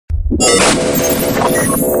Alright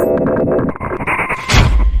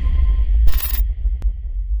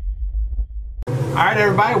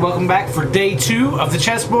everybody, welcome back for day 2 of the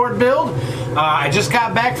chessboard build. I just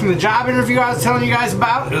got back from the job interview I was telling you guys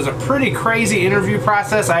about. It was a pretty crazy interview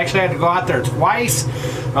process. I actually had to go out there twice.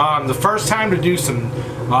 The first time to do some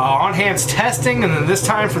on-hands testing, and then this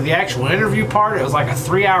time for the actual interview part. It was like a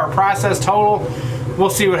 3-hour process total. We'll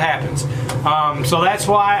see what happens. So that's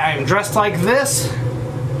why I'm dressed like this.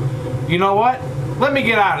 You know what? Let me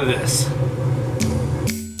get out of this.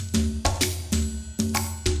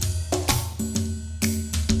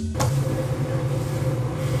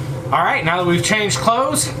 Alright, now that we've changed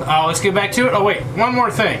clothes, let's get back to it. Oh wait, one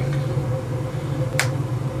more thing.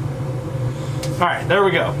 Alright, there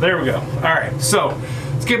we go. There we go. Alright, so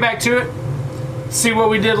let's get back to it. See what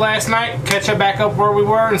we did last night, catch up back up where we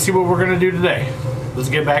were, and see what we're going to do today. Let's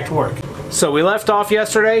get back to work. So we left off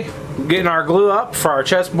yesterday getting our glue up for our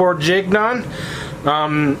chessboard jig done.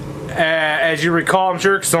 As you recall, I'm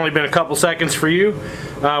sure it's only been a couple seconds for you.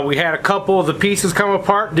 We had a couple of the pieces come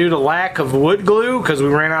apart due to lack of wood glue because we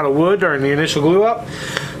ran out of wood during the initial glue up.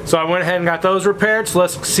 So I went ahead and got those repaired, so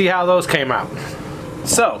let's see how those came out.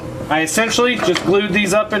 So I essentially just glued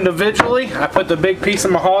these up individually. I put the big piece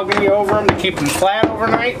of mahogany over them to keep them flat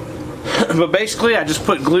overnight. But basically I just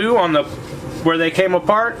put glue on the where they came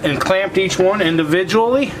apart and clamped each one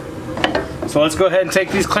individually. So let's go ahead and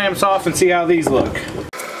take these clamps off and see how these look.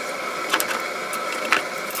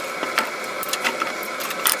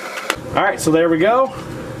 Alright, so there we go.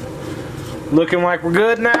 Looking like we're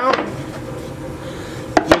good now.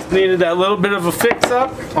 Just needed that little bit of a fix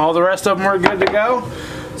up. All the rest of them are good to go.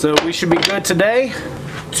 So we should be good today.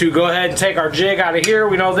 To go ahead and take our jig out of here.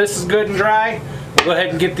 We know this is good and dry. We'll go ahead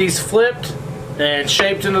and get these flipped and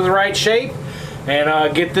shaped into the right shape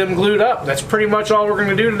and get them glued up. That's pretty much all we're going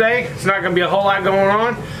to do today. It's not going to be a whole lot going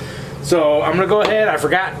on. So I'm going to go ahead. I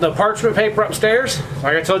forgot the parchment paper upstairs.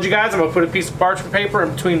 Like I told you guys, I'm going to put a piece of parchment paper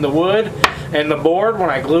in between the wood and the board when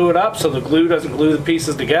I glue it up so the glue doesn't glue the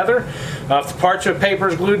pieces together. If the parchment paper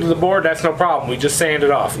is glued to the board, that's no problem. We just sand it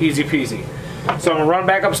off. Easy peasy. So I'm going to run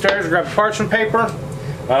back upstairs and grab the parchment paper.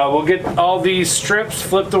 We'll get all these strips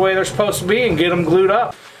flipped the way they're supposed to be and get them glued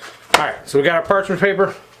up. Alright, so we got our parchment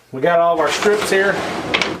paper. We got all of our strips here,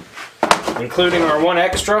 including our one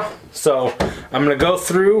extra. So I'm going to go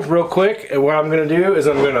through real quick, and what I'm going to do is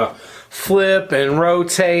I'm going to flip and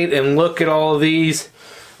rotate and look at all of these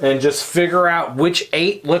and just figure out which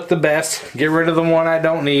 8 look the best, get rid of the one I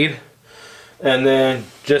don't need, and then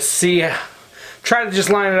just see, try to just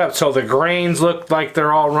line it up so the grains look like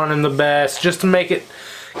they're all running the best, just to make it,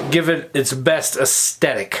 give it its best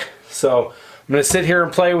aesthetic. So I'm going to sit here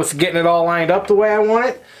and play with getting it all lined up the way I want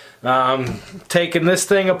it. Taking this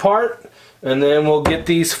thing apart, and then we'll get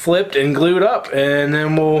these flipped and glued up, and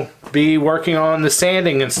then we'll be working on the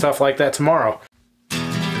sanding and stuff like that tomorrow.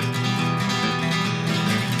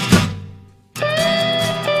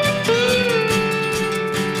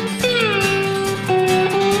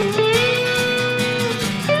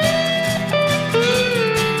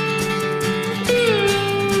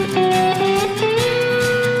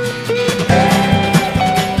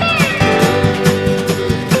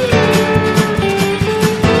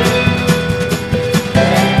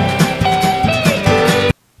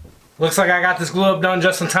 Looks like I got this glue up done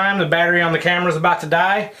just in time. The battery on the camera is about to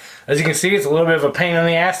die. As you can see, it's a little bit of a pain in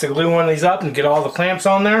the ass to glue one of these up and get all the clamps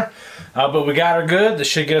on there. But we got her good. This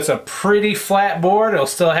should get us a pretty flat board. It'll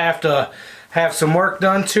still have to have some work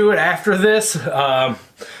done to it after this. But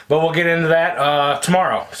we'll get into that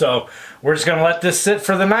tomorrow. So we're just going to let this sit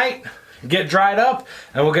for the night, get dried up,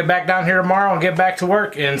 and we'll get back down here tomorrow and get back to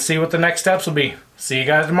work and see what the next steps will be. See you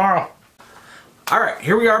guys tomorrow. Alright,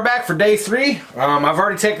 here we are back for day 3. I've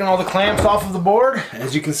already taken all the clamps off of the board.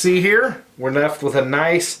 As you can see here, we're left with a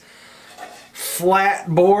nice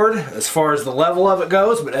flat board as far as the level of it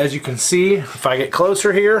goes. But as you can see, if I get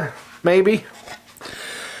closer here, maybe.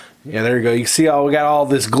 Yeah, there you go. You can see we got all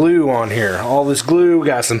this glue on here. All this glue, we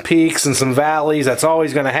got some peaks and some valleys. That's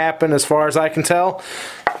always going to happen as far as I can tell.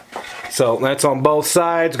 So that's on both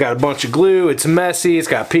sides. Got a bunch of glue. It's messy. It's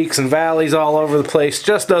got peaks and valleys all over the place.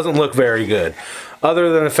 Just doesn't look very good.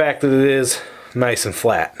 Other than the fact that it is nice and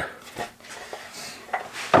flat.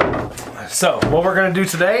 So what we're going to do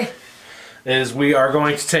today is we are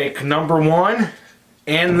going to take number 1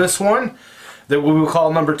 and this one that we will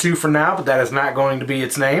call number 2 for now, but that is not going to be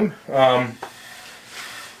its name.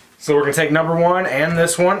 So we're going to take number 1 and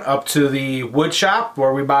this one up to the wood shop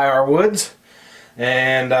where we buy our woods.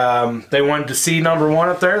 And they wanted to see number 1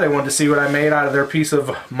 up there. They wanted to see what I made out of their piece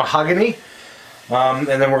of mahogany. And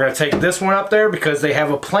then we're going to take this one up there because they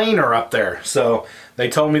have a planer up there. So They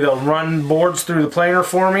told me they'll run boards through the planer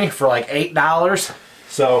for me for like $8.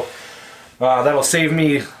 So that'll save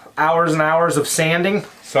me hours and hours of sanding.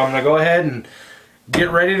 So I'm going to go ahead and get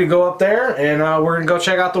ready to go up there, and we're going to go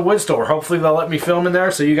check out the wood store. Hopefully they'll let me film in there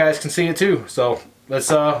so you guys can see it too. So let's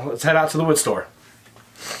head out to the wood store.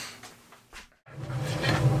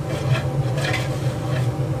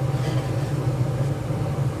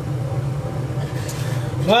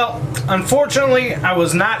 Well, unfortunately, I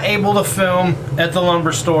was not able to film at the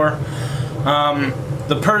lumber store.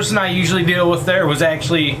 The person I usually deal with there was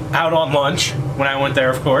actually out on lunch when I went there,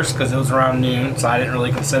 of course, because it was around noon, so I didn't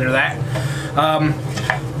really consider that.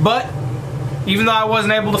 But even though I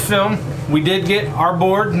wasn't able to film, we did get our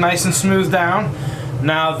board nice and smoothed down.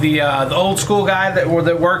 Now, the old school guy that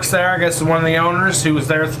works there, I guess one of the owners who was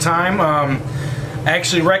there at the time,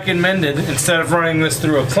 actually recommended, instead of running this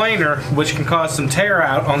through a planer, which can cause some tear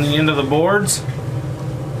out on the end of the boards.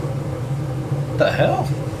 What the hell?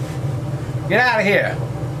 Get out of here.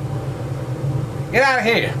 Get out of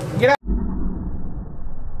here. Get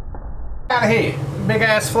out of here. Big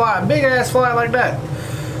ass fly like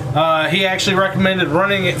that. He actually recommended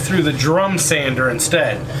running it through the drum sander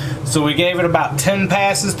instead. So we gave it about 10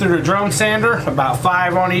 passes through the drum sander, about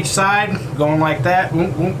 5 on each side, going like that.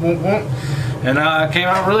 Whoop, whoop, whoop, whoop. And it came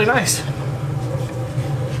out really nice.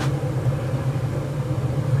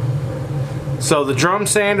 So the drum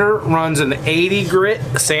sander runs an 80 grit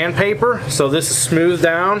sandpaper. So this is smoothed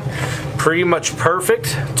down pretty much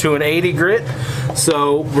perfect to an 80 grit.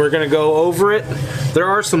 So we're going to go over it. There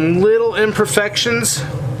are some little imperfections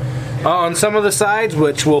on some of the sides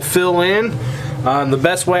which we'll fill in. The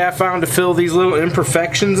best way I found to fill these little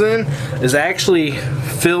imperfections in is actually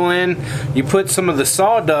fill in, you put some of the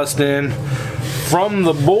sawdust in from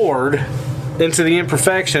the board into the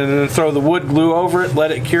imperfection, and then throw the wood glue over it,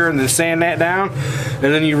 let it cure, and then sand that down, and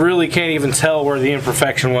then you really can't even tell where the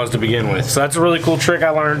imperfection was to begin with. So that's a really cool trick I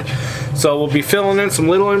learned. So we'll be filling in some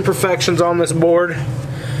little imperfections on this board.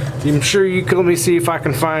 I'm sure you can, let me see if I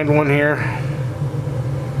can find one here.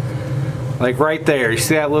 Like right there, you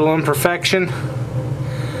see that little imperfection?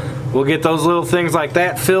 We'll get those little things like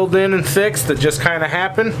that filled in and fixed that just kind of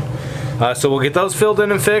happen. So we'll get those filled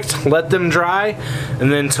in and fixed, let them dry,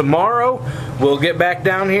 and then tomorrow we'll get back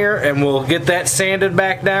down here and we'll get that sanded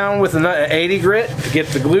back down with an 80 grit to get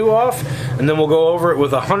the glue off, and then we'll go over it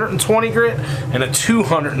with a 120 grit and a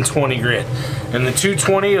 220 grit. And the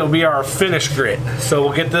 220 will be our finish grit. So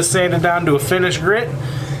we'll get this sanded down to a finish grit,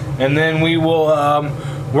 and then we will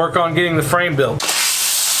work on getting the frame built.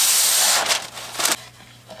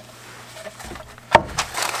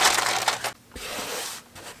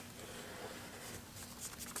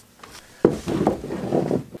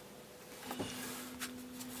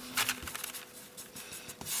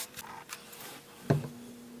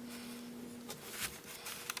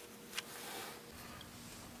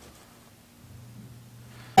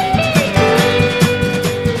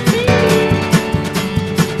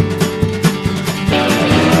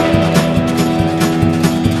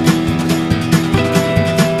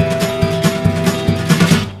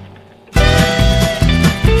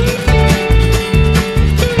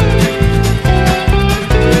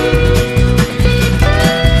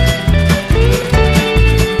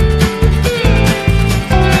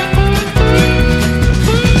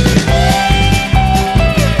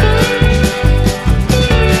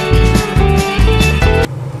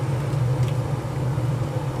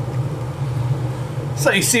 So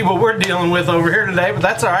you see what we're dealing with over here today, but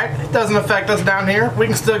that's alright. It doesn't affect us down here. We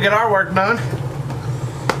can still get our work done.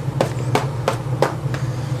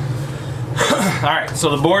 Alright,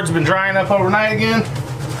 so the board's been drying up overnight again.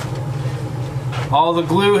 All the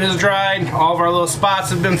glue has dried. All of our little spots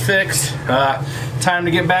have been fixed. Time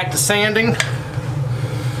to get back to sanding.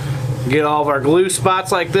 Get all of our glue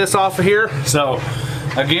spots like this off of here. So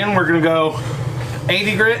again, we're going to go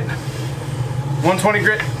 80 grit, 120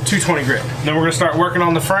 grit, 220 grit. Then we're going to start working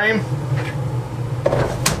on the frame.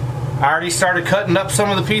 I already started cutting up some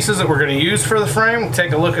of the pieces that we're going to use for the frame. We'll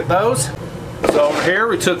take a look at those. So over here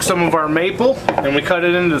we took some of our maple and we cut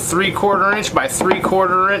it into 3/4 inch by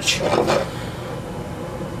 3/4 inch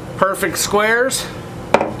perfect squares.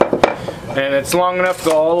 And it's long enough to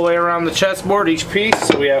go all the way around the chessboard, each piece.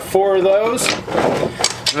 So we have 4 of those.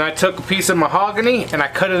 And I took a piece of mahogany and I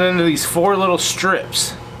cut it into these 4 little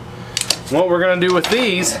strips. What we're going to do with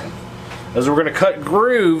these is we're going to cut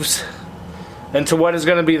grooves into what is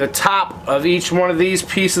going to be the top of each one of these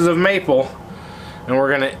pieces of maple, and we're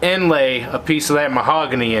going to inlay a piece of that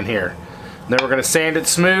mahogany in here. And then we're going to sand it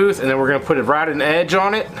smooth, and then we're going to put it right an edge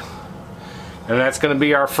on it, and that's going to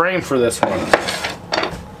be our frame for this one.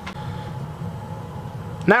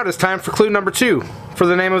 Now it is time for clue number 2. for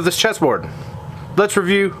the name of this chessboard. Let's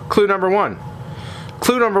review clue number 1.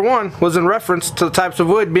 Clue number 1 was in reference to the types of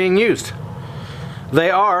wood being used. They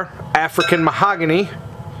are African mahogany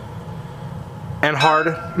and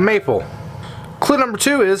hard maple. Clue number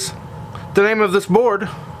 2 is the name of this board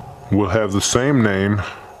will have the same name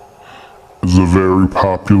as a very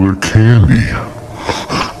popular candy.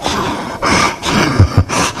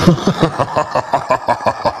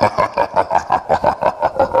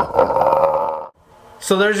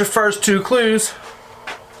 So there's your first 2 clues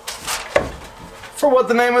for what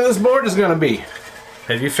the name of this board is going to be.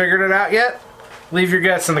 Have you figured it out yet? Leave your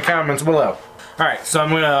guess in the comments below. Alright, so I'm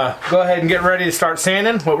going to go ahead and get ready to start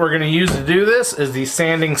sanding. What we're going to use to do this is these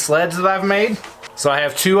sanding sleds that I've made. So I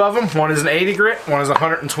have 2 of them. One is an 80 grit, one is a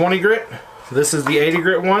 120 grit. This is the 80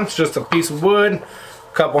 grit one. It's just a piece of wood,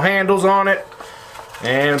 a couple handles on it,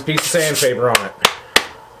 and a piece of sandpaper on it.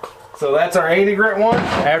 So that's our 80 grit one.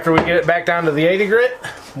 After we get it back down to the 80 grit,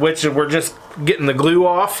 which we're just getting the glue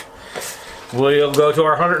off, we'll go to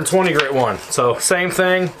our 120 grit one. So same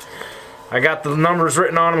thing. I got the numbers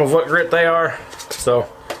written on them of what grit they are. So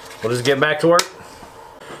we'll just get back to work.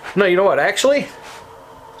 No, you know what, actually,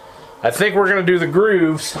 I think we're going to do the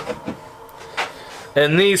grooves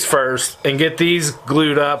in these first and get these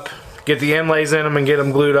glued up, get the inlays in them and get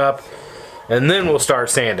them glued up, and then we'll start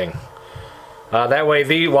sanding. That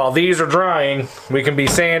way, while these are drying, we can be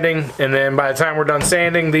sanding, and then by the time we're done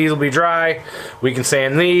sanding, these will be dry. We can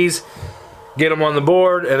sand these, get them on the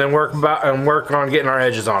board, and then work on getting our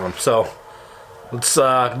edges on them. So let's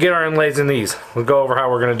get our inlays in these. We'll go over how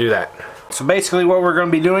we're going to do that. So basically what we're going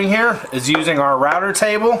to be doing here is using our router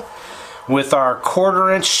table with our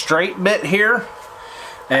 1/4 inch straight bit here,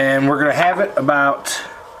 and we're going to have it about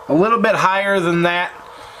a little bit higher than that,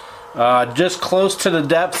 just close to the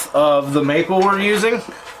depth of the maple we're using.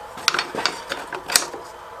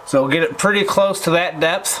 So we'll get it pretty close to that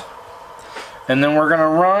depth, and then we're going to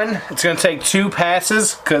run. It's going to take 2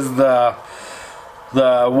 passes because the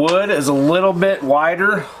wood is a little bit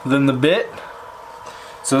wider than the bit.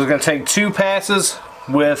 So it's going to take 2 passes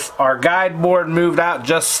with our guide board moved out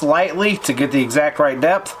just slightly to get the exact right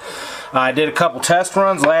depth. I did a couple test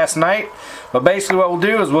runs last night, but basically what we'll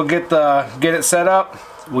do is we'll get it set up.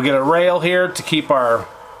 We'll get a rail here to keep our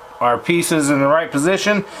pieces in the right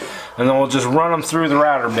position, and then we'll just run them through the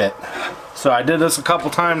router bit. So I did this a couple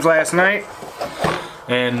times last night,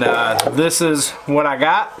 and this is what I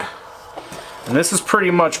got, and this is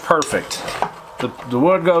pretty much perfect. The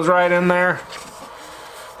wood goes right in there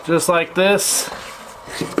just like this,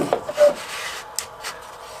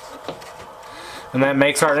 and that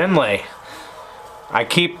makes our inlay. I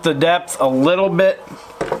keep the depth a little bit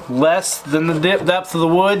less than the depth of the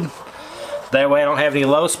wood. That way I don't have any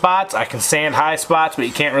low spots. I can sand high spots, but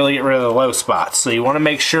you can't really get rid of the low spots. So you want to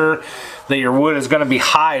make sure that your wood is going to be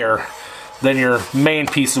higher than your main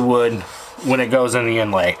piece of wood when it goes in the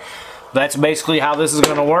inlay. That's basically how this is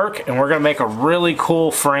going to work, and we're going to make a really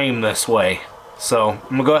cool frame this way. So I'm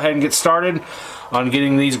going to go ahead and get started on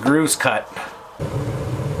getting these grooves cut.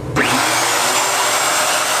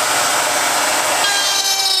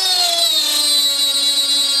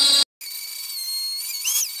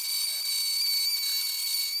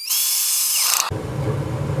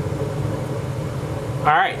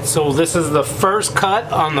 Alright, so this is the first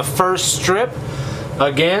cut on the first strip.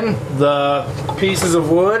 Again, the pieces of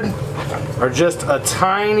wood are just a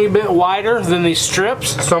tiny bit wider than these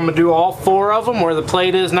strips, so I'm going to do all 4 of them where the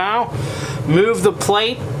plate is now. Move the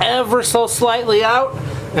plate ever so slightly out,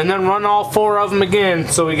 and then run all 4 of them again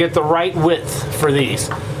so we get the right width for these.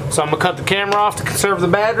 So I'm going to cut the camera off to conserve the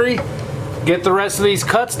battery, get the rest of these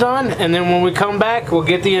cuts done, and then when we come back we'll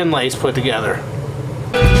get the inlays put together.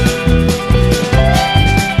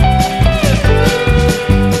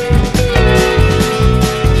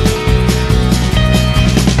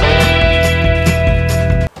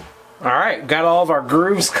 Got all of our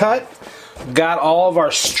grooves cut, got all of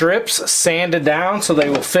our strips sanded down so they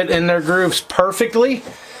will fit in their grooves perfectly.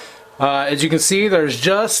 As you can see, there's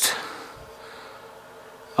just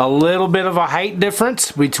a little bit of a height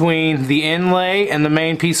difference between the inlay and the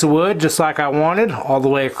main piece of wood, just like I wanted, all the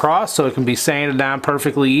way across so it can be sanded down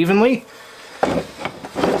perfectly evenly.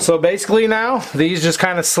 So basically now these just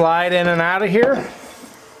kind of slide in and out of here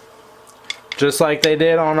just like they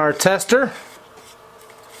did on our tester.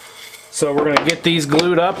 So we're going to get these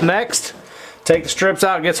glued up next. Take the strips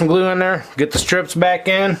out, get some glue in there, get the strips back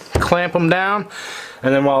in, clamp them down,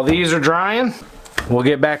 and then while these are drying, we'll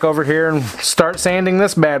get back over here and start sanding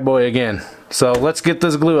this bad boy again. So let's get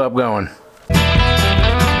this glue up going.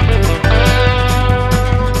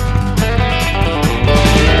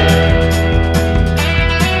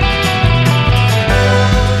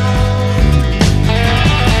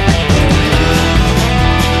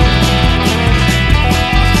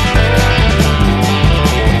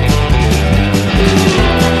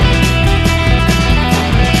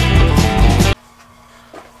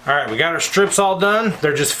 Alright, we got our strips all done.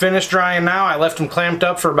 They're just finished drying now. I left them clamped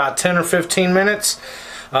up for about 10 or 15 minutes.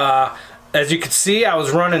 As you can see, I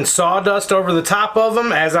was running sawdust over the top of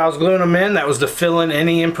them as I was gluing them in. That was to fill in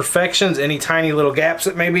any imperfections, any tiny little gaps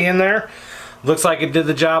that may be in there. Looks like it did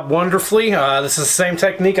the job wonderfully. This is the same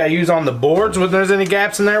technique I use on the boards when there's any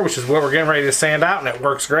gaps in there, which is what we're getting ready to sand out, and it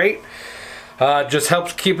works great. Just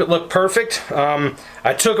helps keep it look perfect.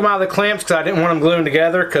 I took them out of the clamps because I didn't want them gluing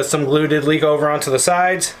together because some glue did leak over onto the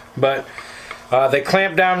sides, but they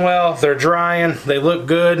clamp down well. They're drying. They look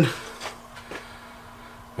good.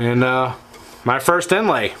 And my first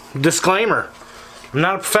inlay. Disclaimer, I'm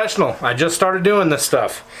not a professional. I just started doing this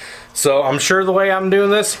stuff. So I'm sure the way I'm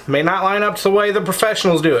doing this may not line up to the way the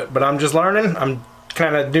professionals do it, but I'm just learning. I'm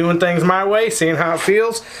kind of doing things my way, seeing how it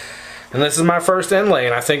feels. And this is my first inlay,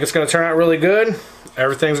 and I think it's going to turn out really good.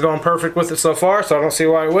 Everything's going perfect with it so far, so I don't see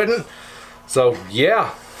why it wouldn't. So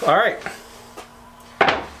yeah, alright.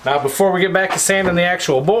 Now before we get back to sanding the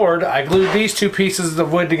actual board, I glued these two pieces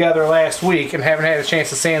of wood together last week and haven't had a chance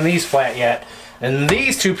to sand these flat yet. And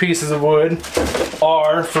these two pieces of wood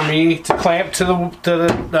are for me to clamp to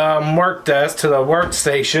the work desk, to the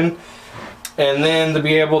workstation, and then to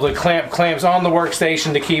be able to clamp clamps on the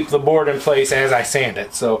workstation to keep the board in place as I sand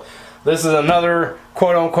it. So this is another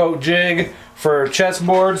quote-unquote jig for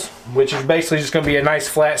chessboards, which is basically just going to be a nice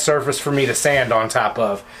flat surface for me to sand on top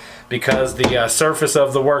of, because the surface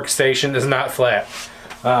of the workstation is not flat.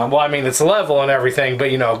 Well, I mean, it's level and everything, but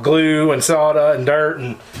you know, glue and solder and dirt,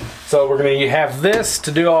 and so we're going to have this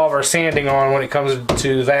to do all of our sanding on when it comes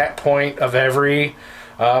to that point of every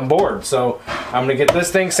board. So I'm going to get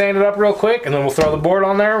this thing sanded up real quick, and then we'll throw the board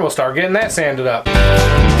on there and we'll start getting that sanded up.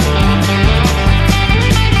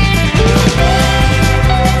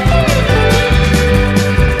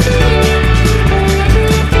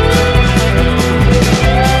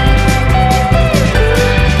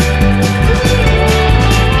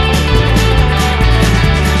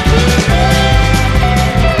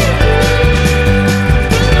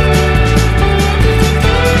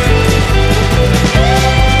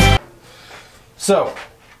 So,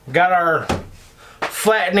 got our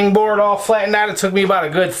flattening board all flattened out. It took me about a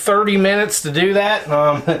good 30 minutes to do that.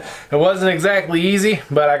 It wasn't exactly easy,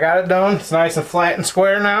 but I got it done. It's nice and flat and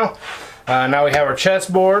square now. Now we have our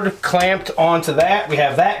chessboard clamped onto that. We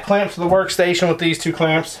have that clamped to the workstation with these two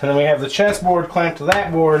clamps, and then we have the chessboard clamped to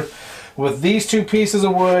that board with these two pieces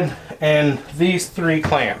of wood and these three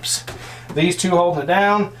clamps. These two holding it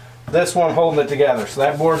down, this one holding it together, so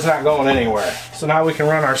that board's not going anywhere. So now we can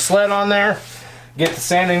run our sled on there, get to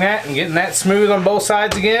sanding that and getting that smooth on both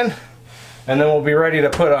sides again, and then we'll be ready to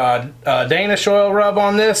put a Danish oil rub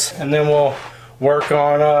on this, and then we'll work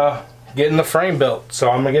on getting the frame built.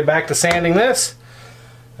 So I'm gonna get back to sanding this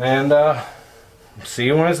and see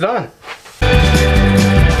you when it's done.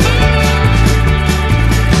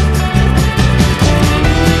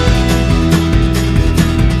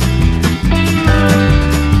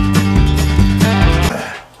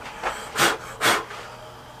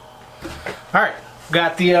 Alright,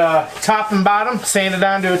 got the top and bottom sanded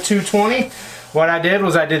down to a 220. What I did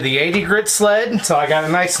was I did the 80 grit sled, so I got it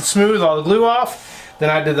nice and smooth, all the glue off. Then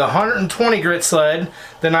I did the 120 grit sled,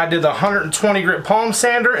 then I did the 120 grit palm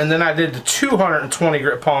sander, and then I did the 220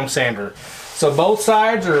 grit palm sander. So both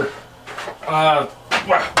sides are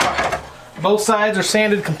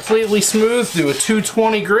sanded completely smooth through a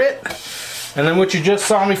 220 grit. And then what you just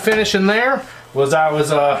saw me finishing there was I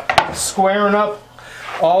was squaring up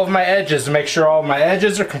all of my edges to make sure all of my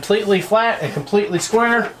edges are completely flat and completely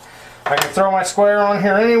square. I can throw my square on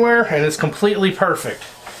here anywhere and it's completely perfect.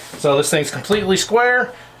 So this thing's completely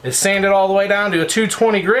square. It's sanded all the way down to a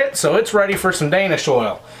 220 grit, so it's ready for some Danish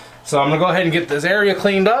oil. So I'm going to go ahead and get this area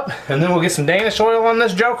cleaned up, and then we'll get some Danish oil on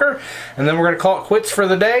this joker, and then we're going to call it quits for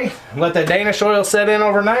the day, let that Danish oil set in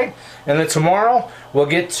overnight, and then tomorrow we'll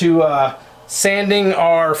get to sanding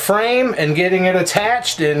our frame and getting it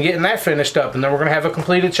attached and getting that finished up, and then we're going to have a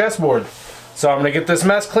completed chessboard. So I'm going to get this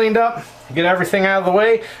mess cleaned up, get everything out of the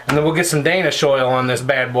way, and then we'll get some Danish oil on this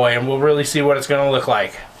bad boy, and we'll really see what it's going to look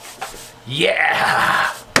like.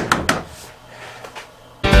 Yeah!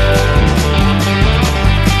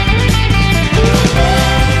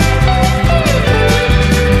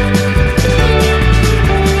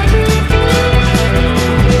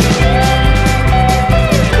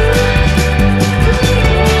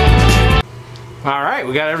 Alright,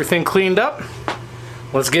 we got everything cleaned up.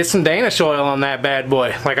 Let's get some Danish oil on that bad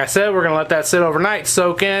boy. Like I said, we're going to let that sit overnight,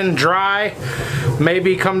 soak in, dry,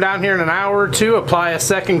 maybe come down here in an hour or two, apply a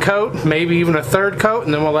second coat, maybe even a third coat,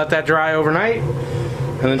 and then we'll let that dry overnight.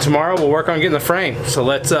 And then tomorrow we'll work on getting the frame. So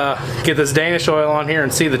let's get this Danish oil on here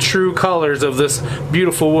and see the true colors of this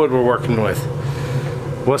beautiful wood we're working with.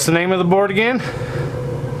 What's the name of the board again?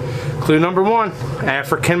 Clue number 1,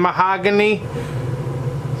 African mahogany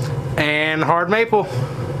and hard maple.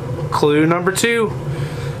 Clue number 2,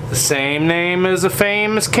 the same name as a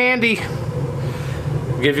famous candy.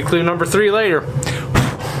 I'll give you clue number 3 later.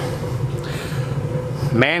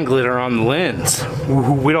 Man glitter on the lens.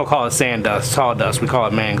 We don't call it sand dust, sawdust, we call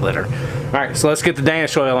it man glitter. Alright, so let's get the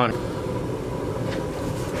Danish oil on.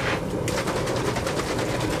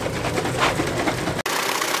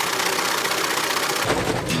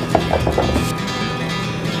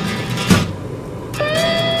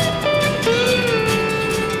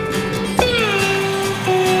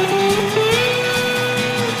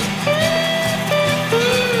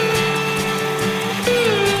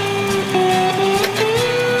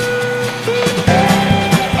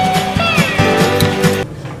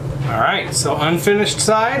 So unfinished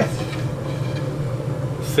side,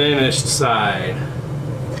 finished side,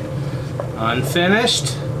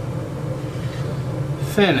 unfinished,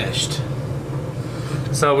 finished.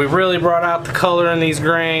 So we really brought out the color in these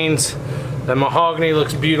grains. The mahogany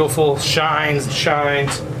looks beautiful, shines and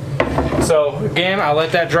shines. So again, I'll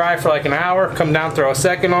let that dry for like an hour, come down, throw a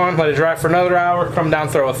second on, let it dry for another hour, come down,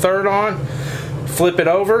 throw a third on, flip it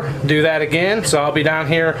over, do that again. So I'll be down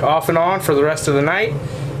here off and on for the rest of the night,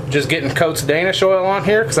 just getting coats of Danish oil on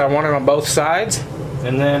here because I want it on both sides.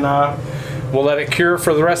 And then we'll let it cure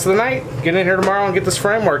for the rest of the night, get in here tomorrow and get this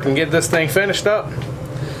framework and get this thing finished up.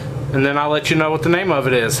 And then I'll let you know what the name of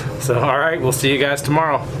it is. So alright, we'll see you guys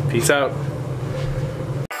tomorrow. Peace out.